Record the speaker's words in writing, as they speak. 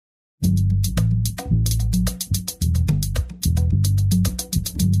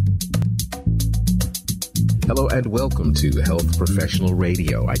Hello and welcome to Health Professional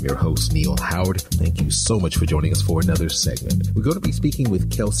Radio. I'm your host, Neil Howard. Thank you so much for joining us for another segment. We're going to be speaking with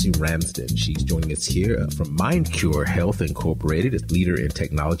Kelsey Ramsden. She's joining us here from MINDCURE Health Incorporated, a leader in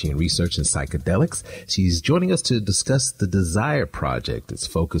technology and research in psychedelics. She's joining us to discuss the Desire Project. It's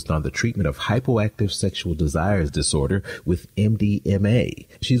focused on the treatment of hypoactive sexual desires disorder with MDMA.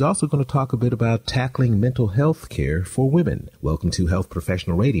 She's also going to talk a bit about tackling mental health care for women. Welcome to Health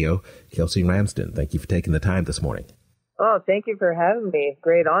Professional Radio, Kelsey Ramsden. Thank you for taking the time this morning. Oh, thank you for having me.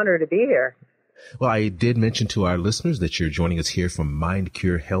 Great honor to be here. Well, I did mention to our listeners that you're joining us here from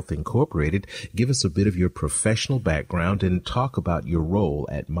MINDCURE Health Incorporated. Give us a bit of your professional background and talk about your role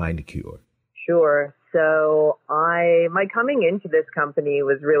at MINDCURE. Sure. So my coming into this company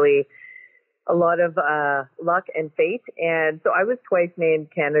was really a lot of luck and fate. And so I was twice named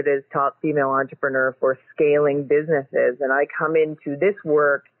Canada's top female entrepreneur for scaling businesses. And I come into this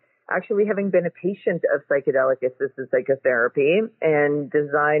work actually having been a patient of psychedelic-assisted psychotherapy and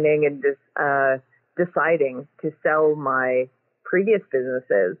designing and deciding to sell my previous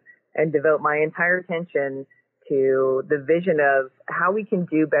businesses and devote my entire attention to the vision of how we can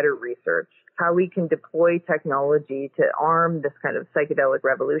do better research, how we can deploy technology to arm this kind of psychedelic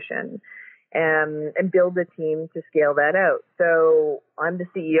revolution, and build a team to scale that out. So I'm the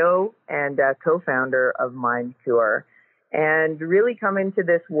CEO and co-founder of MINDCURE. And really come into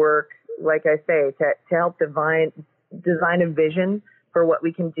this work, like I say, to help design a vision for what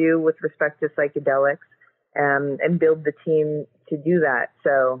we can do with respect to psychedelics and build the team to do that.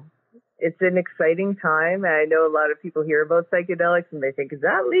 So it's an exciting time. I know a lot of people hear about psychedelics and they think, is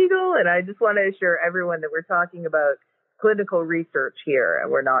that legal? And I just want to assure everyone that we're talking about clinical research here,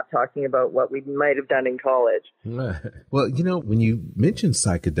 and we're not talking about what we might have done in college. Well, you know, when you mention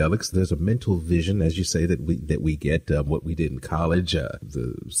psychedelics, there's a mental vision, as you say, that we get what we did in college,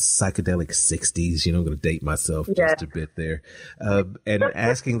 the psychedelic 60s. You know, I'm going to date myself just a bit there, and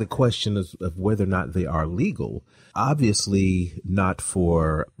asking the question of whether or not they are legal. Obviously, not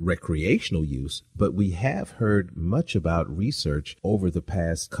for recreational use, but we have heard much about research over the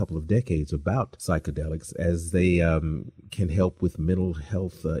past couple of decades about psychedelics as they can help with mental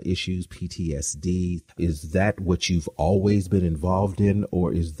health issues, PTSD. Is that what you've always been involved in,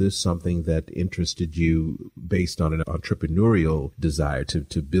 or is this something that interested you based on an entrepreneurial desire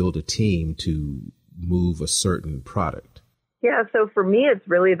to build a team to move a certain product? Yeah, so for me, it's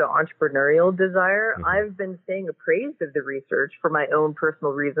really the entrepreneurial desire. Mm-hmm. I've been staying appraised of the research for my own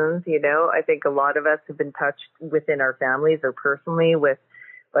personal reasons. You know, I think a lot of us have been touched within our families or personally with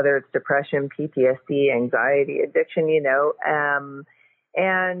whether it's depression, PTSD, anxiety, addiction, you know.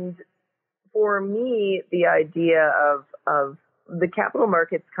 And for me, the idea of the capital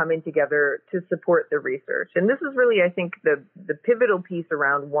markets coming together to support the research. And this is really, I think, the pivotal piece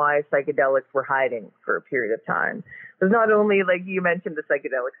around why psychedelics were hiding for a period of time. It was not only, like you mentioned, the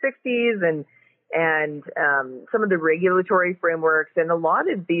psychedelic 60s and some of the regulatory frameworks. And a lot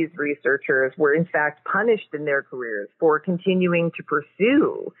of these researchers were, in fact, punished in their careers for continuing to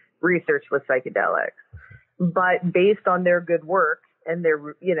pursue research with psychedelics. But based on their good work and their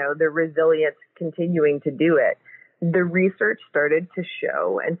resilience continuing to do it, the research started to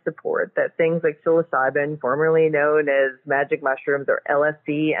show and support that things like psilocybin, formerly known as magic mushrooms or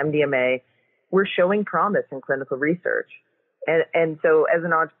LSD, MDMA, were showing promise in clinical research. And so as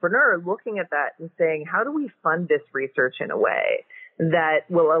an entrepreneur, looking at that and saying, how do we fund this research in a way that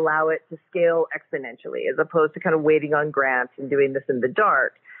will allow it to scale exponentially as opposed to kind of waiting on grants and doing this in the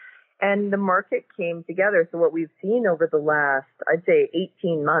dark? And the market came together. So what we've seen over the last, I'd say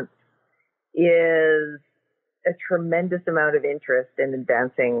 18 months is a tremendous amount of interest in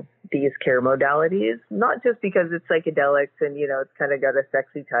advancing these care modalities, not just because it's psychedelics and, you know, it's kind of got a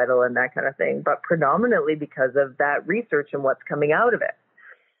sexy title and that kind of thing, but predominantly because of that research and what's coming out of it.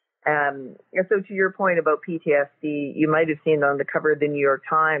 And so to your point about PTSD, you might have seen on the cover of the New York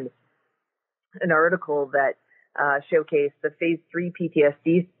Times an article that showcased the phase 3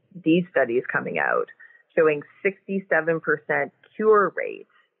 PTSD studies coming out, showing 67% cure rate.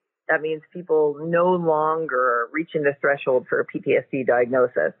 That means people no longer are reaching the threshold for a PTSD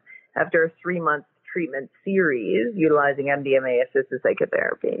diagnosis after a 3-month treatment series utilizing MDMA-Assisted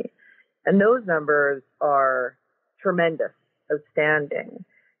Psychotherapy. And those numbers are tremendous, outstanding.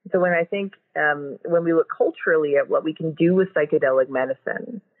 So when I think, when we look culturally at what we can do with psychedelic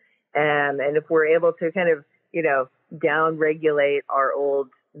medicine, and if we're able to kind of, you know, down-regulate our old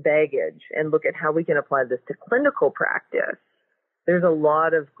baggage and look at how we can apply this to clinical practice, there's a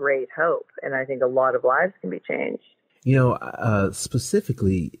lot of great hope, and I think a lot of lives can be changed. You know,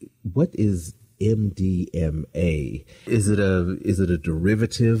 specifically, what is MDMA. Is it a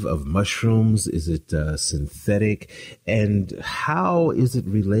derivative of mushrooms? Is it synthetic? And how is it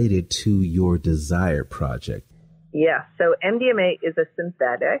related to your Desire project? Yeah, so MDMA is a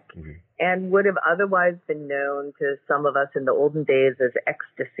synthetic and would have otherwise been known to some of us in the olden days as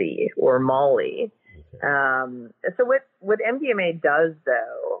ecstasy or Molly. So what MDMA does,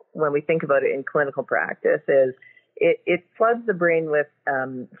 though, when we think about it in clinical practice, is it floods the brain with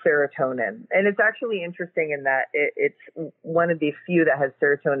serotonin. And it's actually interesting in that it's one of the few that has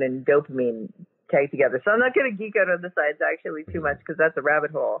serotonin and dopamine tagged together. So I'm not going to geek out on the science actually too much because that's a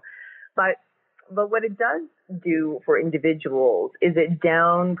rabbit hole. But what it does do for individuals is it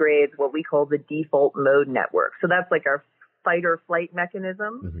downgrades what we call the default mode network. So that's like our fight or flight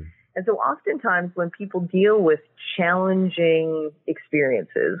mechanism. And so oftentimes when people deal with challenging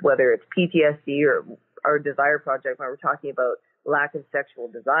experiences, whether it's PTSD or our Desire project, when we're talking about lack of sexual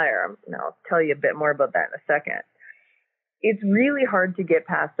desire, and I'll tell you a bit more about that in a second, it's really hard to get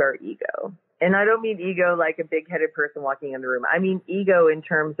past our ego. And I don't mean ego like a big-headed person walking in the room. I mean ego in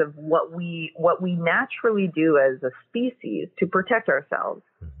terms of what we naturally do as a species to protect ourselves,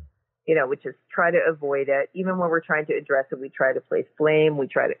 which is try to avoid it. Even when we're trying to address it, we try to place blame, we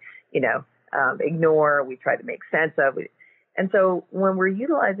try to, ignore, we try to make sense of it. And so when we're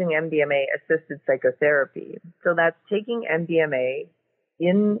utilizing MDMA-assisted psychotherapy, so that's taking MDMA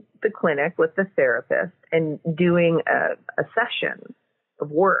in the clinic with the therapist and doing a session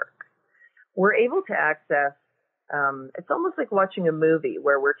of work, we're able to access, it's almost like watching a movie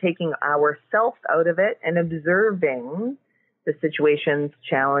where we're taking ourselves out of it and observing the situations,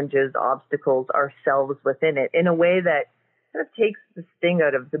 challenges, obstacles, ourselves within it in a way that kind of takes the sting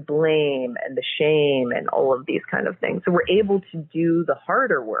out of the blame and the shame and all of these kind of things. So we're able to do the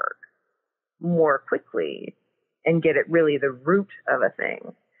harder work more quickly and get at really the root of a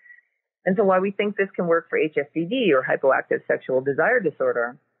thing. And so why we think this can work for HSDD or hypoactive sexual desire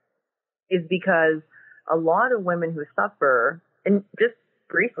disorder is because a lot of women who suffer, and just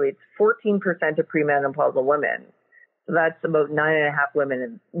briefly, it's 14% of premenopausal women. So that's about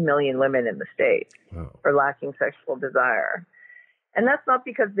 9.5 million women in the state are lacking sexual desire. And that's not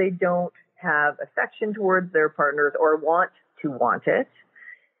because they don't have affection towards their partners or want it.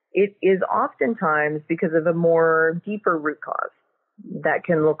 It is oftentimes because of a more deeper root cause that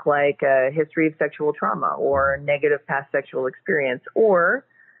can look like a history of sexual trauma or negative past sexual experience or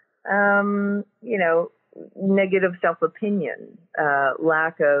negative self-opinion,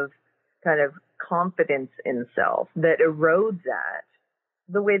 lack of kind of confidence in self that erodes at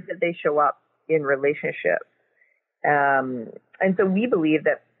the way that they show up in relationships. And so we believe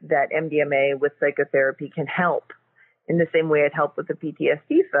that MDMA with psychotherapy can help in the same way it helped with the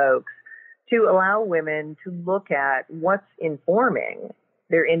PTSD folks to allow women to look at what's informing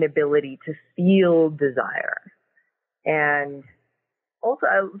their inability to feel desire. And also,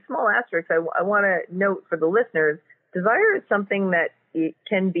 a small asterisk, I want to note for the listeners, desire is something that it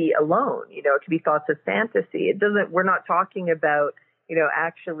can be alone. It can be thoughts of fantasy. We're not talking about,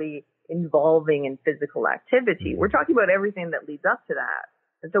 actually involving in physical activity. We're talking about everything that leads up to that.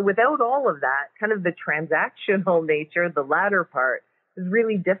 And so without all of that, kind of the transactional nature, the latter part, is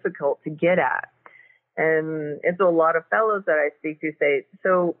really difficult to get at. And so a lot of fellows that I speak to say,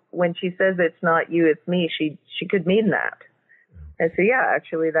 so when she says it's not you, it's me, she could mean that. And so, yeah,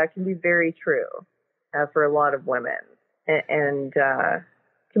 actually, that can be very true for a lot of women and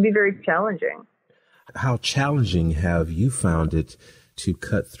can be very challenging. How challenging have you found it to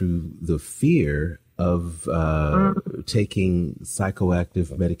cut through the fear of taking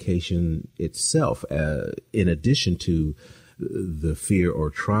psychoactive medication itself, in addition to the fear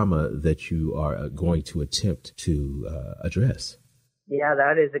or trauma that you are going to attempt to address? Yeah,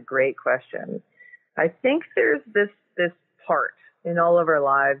 that is a great question. I think there's this part in all of our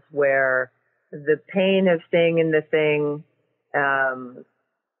lives where the pain of staying in the thing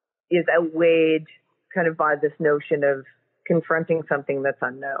is outweighed kind of by this notion of confronting something that's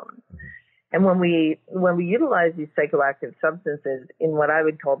unknown. And when we utilize these psychoactive substances in what I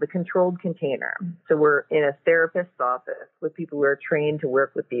would call the controlled container, so we're in a therapist's office with people who are trained to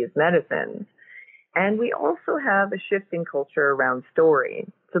work with these medicines, and we also have a shift in culture around story.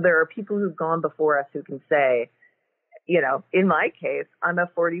 So there are people who've gone before us who can say, in my case, I'm a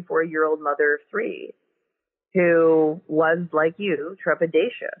 44-year-old mother of 3 who was, like you,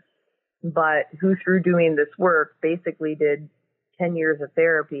 trepidatious, but who through doing this work basically did 10 years of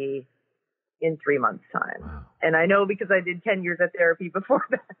therapy in 3 months' time. Wow. And I know because I did 10 years of therapy before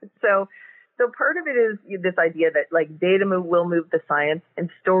that. So So part of it is this idea that like data will move the science and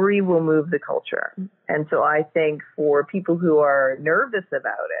story will move the culture. And so I think for people who are nervous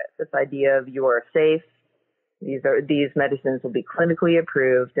about it, this idea of you are safe, these medicines will be clinically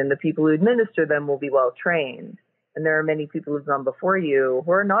approved, and the people who administer them will be well trained. And there are many people who've gone before you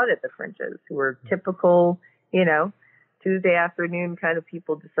who are not at the fringes, who are typical, Tuesday afternoon kind of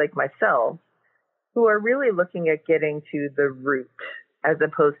people just like myself, who are really looking at getting to the root as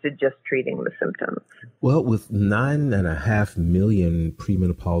opposed to just treating the symptoms. Well, with 9.5 million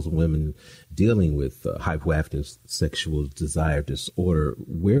premenopausal women dealing with hypoactive sexual desire disorder,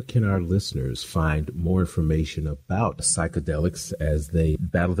 where can our listeners find more information about psychedelics as they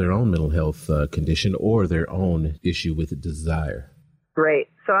battle their own mental health condition or their own issue with desire?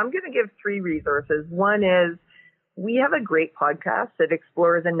 Great. So I'm going to give 3 resources. One is we have a great podcast that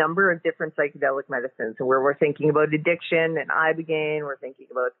explores a number of different psychedelic medicines, where we're thinking about addiction and ibogaine, we're thinking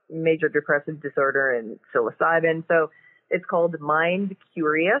about major depressive disorder and psilocybin. So it's called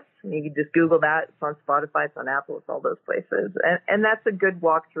MINDCURE. You can just Google that. It's on Spotify, it's on Apple, it's all those places. And that's a good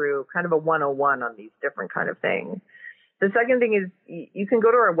walkthrough, kind of a 101 on these different kind of things. The second thing is you can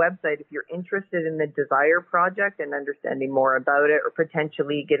go to our website if you're interested in the Desire Project and understanding more about it, or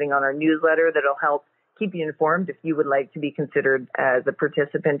potentially getting on our newsletter that'll help keep you informed if you would like to be considered as a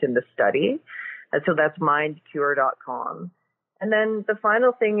participant in the study. And so that's mindcure.com. And then the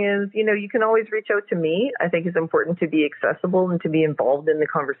final thing is, you can always reach out to me. I think it's important to be accessible and to be involved in the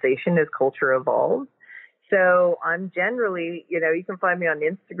conversation as culture evolves. So I'm generally, you can find me on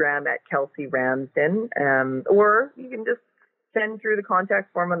Instagram at Kelsey Ramsden, or you can just send through the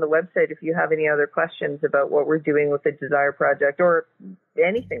contact form on the website if you have any other questions about what we're doing with the Desire Project or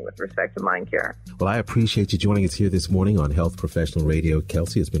anything with respect to MINDCURE. Well, I appreciate you joining us here this morning on Health Professional Radio.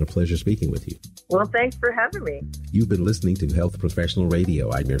 Kelsey, it's been a pleasure speaking with you. Well, thanks for having me. You've been listening to Health Professional Radio.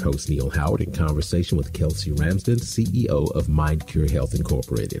 I'm your host, Neil Howard, in conversation with Kelsey Ramsden, CEO of MINDCURE Health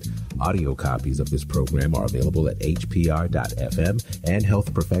Incorporated. Audio copies of this program are available at hpr.fm and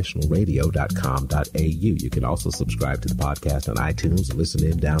healthprofessionalradio.com.au. You can also subscribe to the podcast on iTunes, listen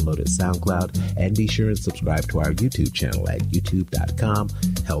in, download at SoundCloud, and be sure and subscribe to our YouTube channel at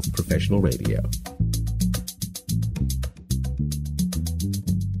youtube.com/Health Professional Radio.